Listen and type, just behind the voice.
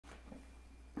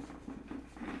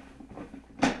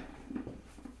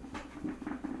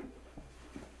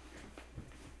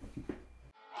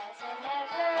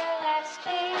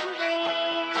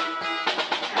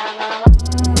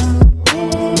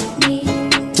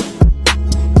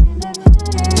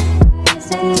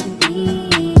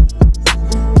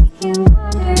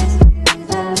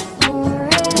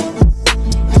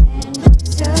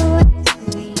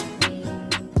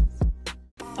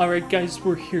Guys,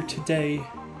 we're here today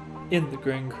in the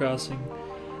Grand Crossing,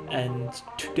 and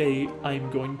today I'm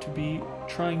going to be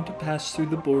trying to pass through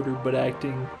the border but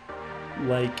acting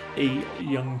like a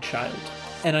young child.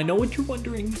 And I know what you're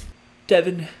wondering,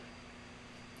 Devin,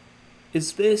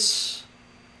 is this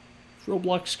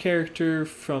Roblox character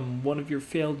from one of your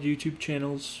failed YouTube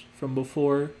channels from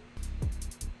before?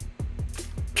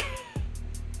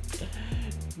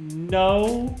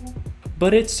 No.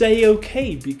 But it's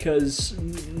a-okay because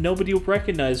nobody will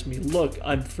recognize me. Look,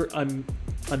 I'm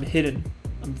hidden.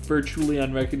 I'm virtually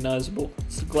unrecognizable.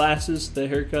 It's the glasses, the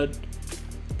haircut,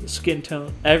 the skin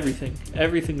tone, everything.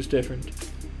 Everything's different.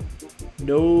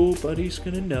 Nobody's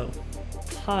gonna know.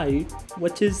 Hi,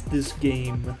 what is this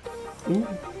game? Ooh,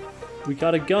 we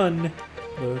got a gun.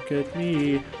 Look at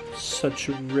me, such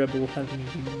a rebel having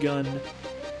a gun.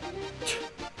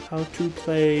 How to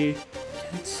play?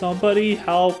 Can somebody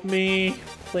help me,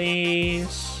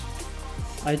 please?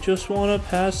 I just want to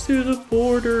pass through the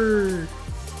border.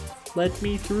 Let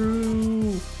me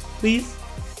through, please.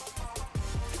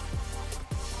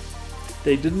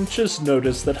 They didn't just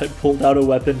notice that I pulled out a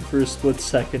weapon for a split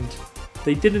second.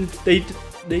 They didn't, they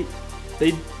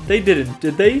didn't,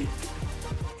 did they?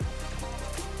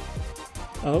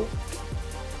 Oh,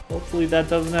 hopefully that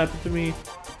doesn't happen to me.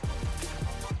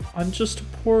 I'm just a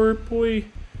poor boy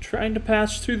trying to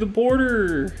pass through the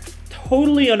border.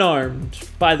 Totally unarmed,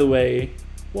 by the way.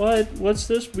 What's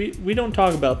this? We don't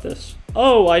talk about this.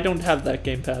 Oh, I don't have that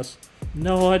Game Pass.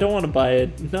 No, I don't want to buy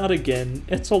it. Not again.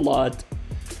 It's a lot.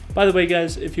 By the way,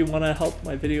 guys, if you want to help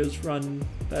my videos run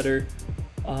better,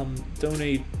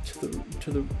 donate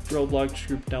to the Roblox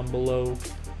group down below.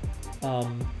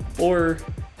 Or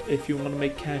if you want to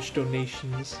make cash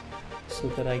donations so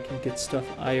that I can get stuff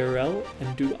IRL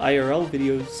and do IRL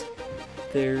videos,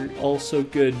 they're also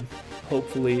good,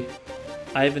 hopefully.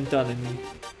 I haven't done any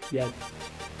yet.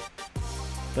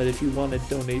 But if you want to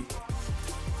donate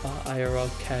IRL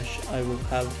cash, I will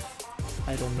have,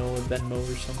 I don't know, a Venmo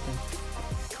or something.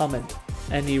 Comment.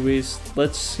 Anyways,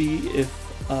 let's see if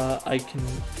I can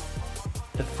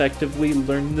effectively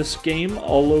learn this game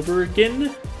all over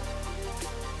again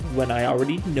when I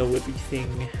already know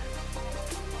everything.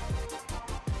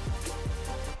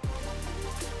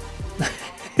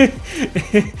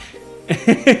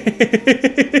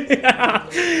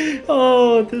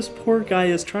 Oh, this poor guy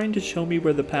is trying to show me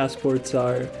where the passports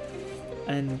are,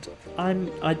 and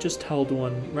I just held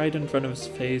one right in front of his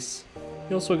face.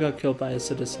 He also got killed by a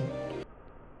citizen.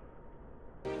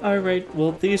 Alright,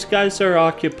 well, these guys are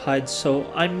occupied, so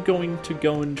I'm going to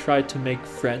go and try to make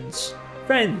friends.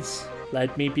 Friends!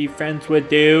 Let me be friends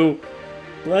with you!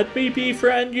 Let me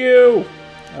befriend you!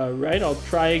 Alright, I'll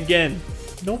try again.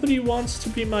 Nobody wants to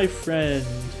be my friend.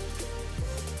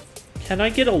 Can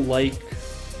I get a like?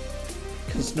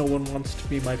 Because no one wants to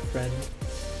be my friend.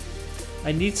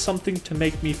 I need something to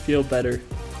make me feel better.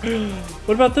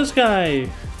 What about this guy?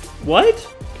 What?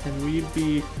 Can we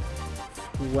be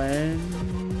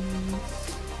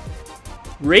friends?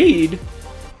 Raid?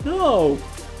 No.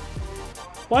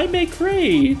 Why make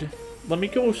raid? Let me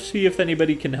go see if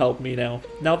anybody can help me now.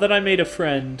 Now that I made a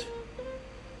friend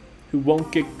who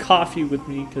won't get coffee with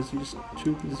me because he's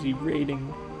too busy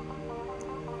raiding.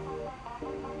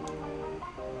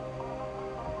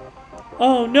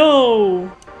 Oh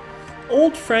no!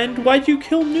 Old friend, why'd you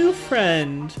kill new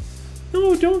friend?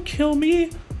 No, don't kill me!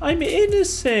 I'm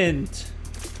innocent!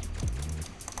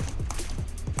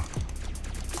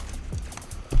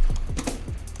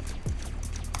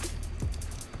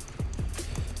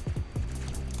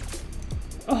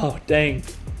 Oh, dang.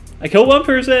 I killed one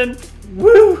person!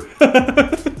 Woo!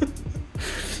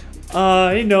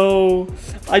 I know.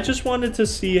 I just wanted to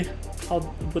see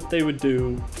what they would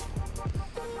do.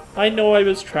 I know I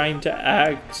was trying to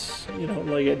act, you know,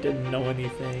 like I didn't know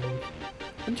anything.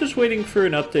 I'm just waiting for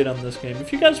an update on this game.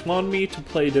 If you guys want me to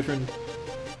play this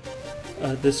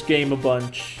game a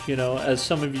bunch, you know, as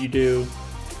some of you do,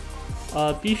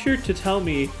 be sure to tell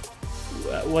me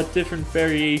what different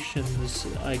variations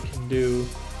I can do.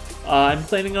 I'm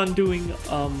planning on doing,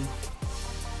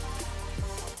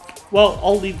 well,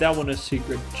 I'll leave that one a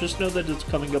secret. Just know that it's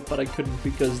coming up, but I couldn't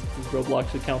because the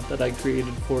Roblox account that I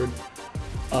created for it,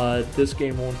 this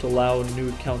game won't allow new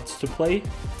accounts to play.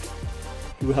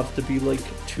 You have to be like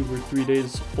 2 or 3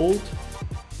 days old.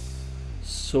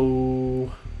 So,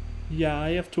 yeah,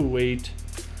 I have to wait.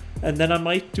 And then I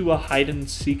might do a hide and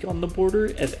seek on the border.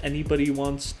 If anybody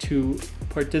wants to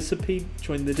participate,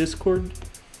 join the Discord.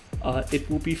 It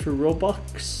will be for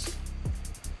Robux.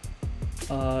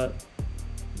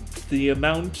 The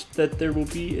amount that there will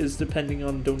be is depending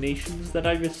on donations that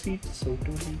I receive, so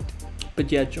donate. But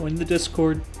yeah, join the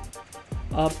Discord.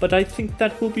 But I think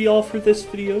that will be all for this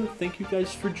video. Thank you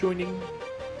guys for joining.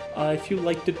 If you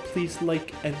liked it, please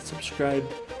like and subscribe.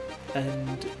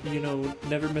 And, you know,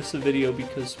 never miss a video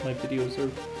because my videos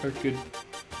are good.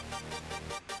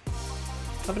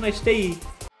 Have a nice day.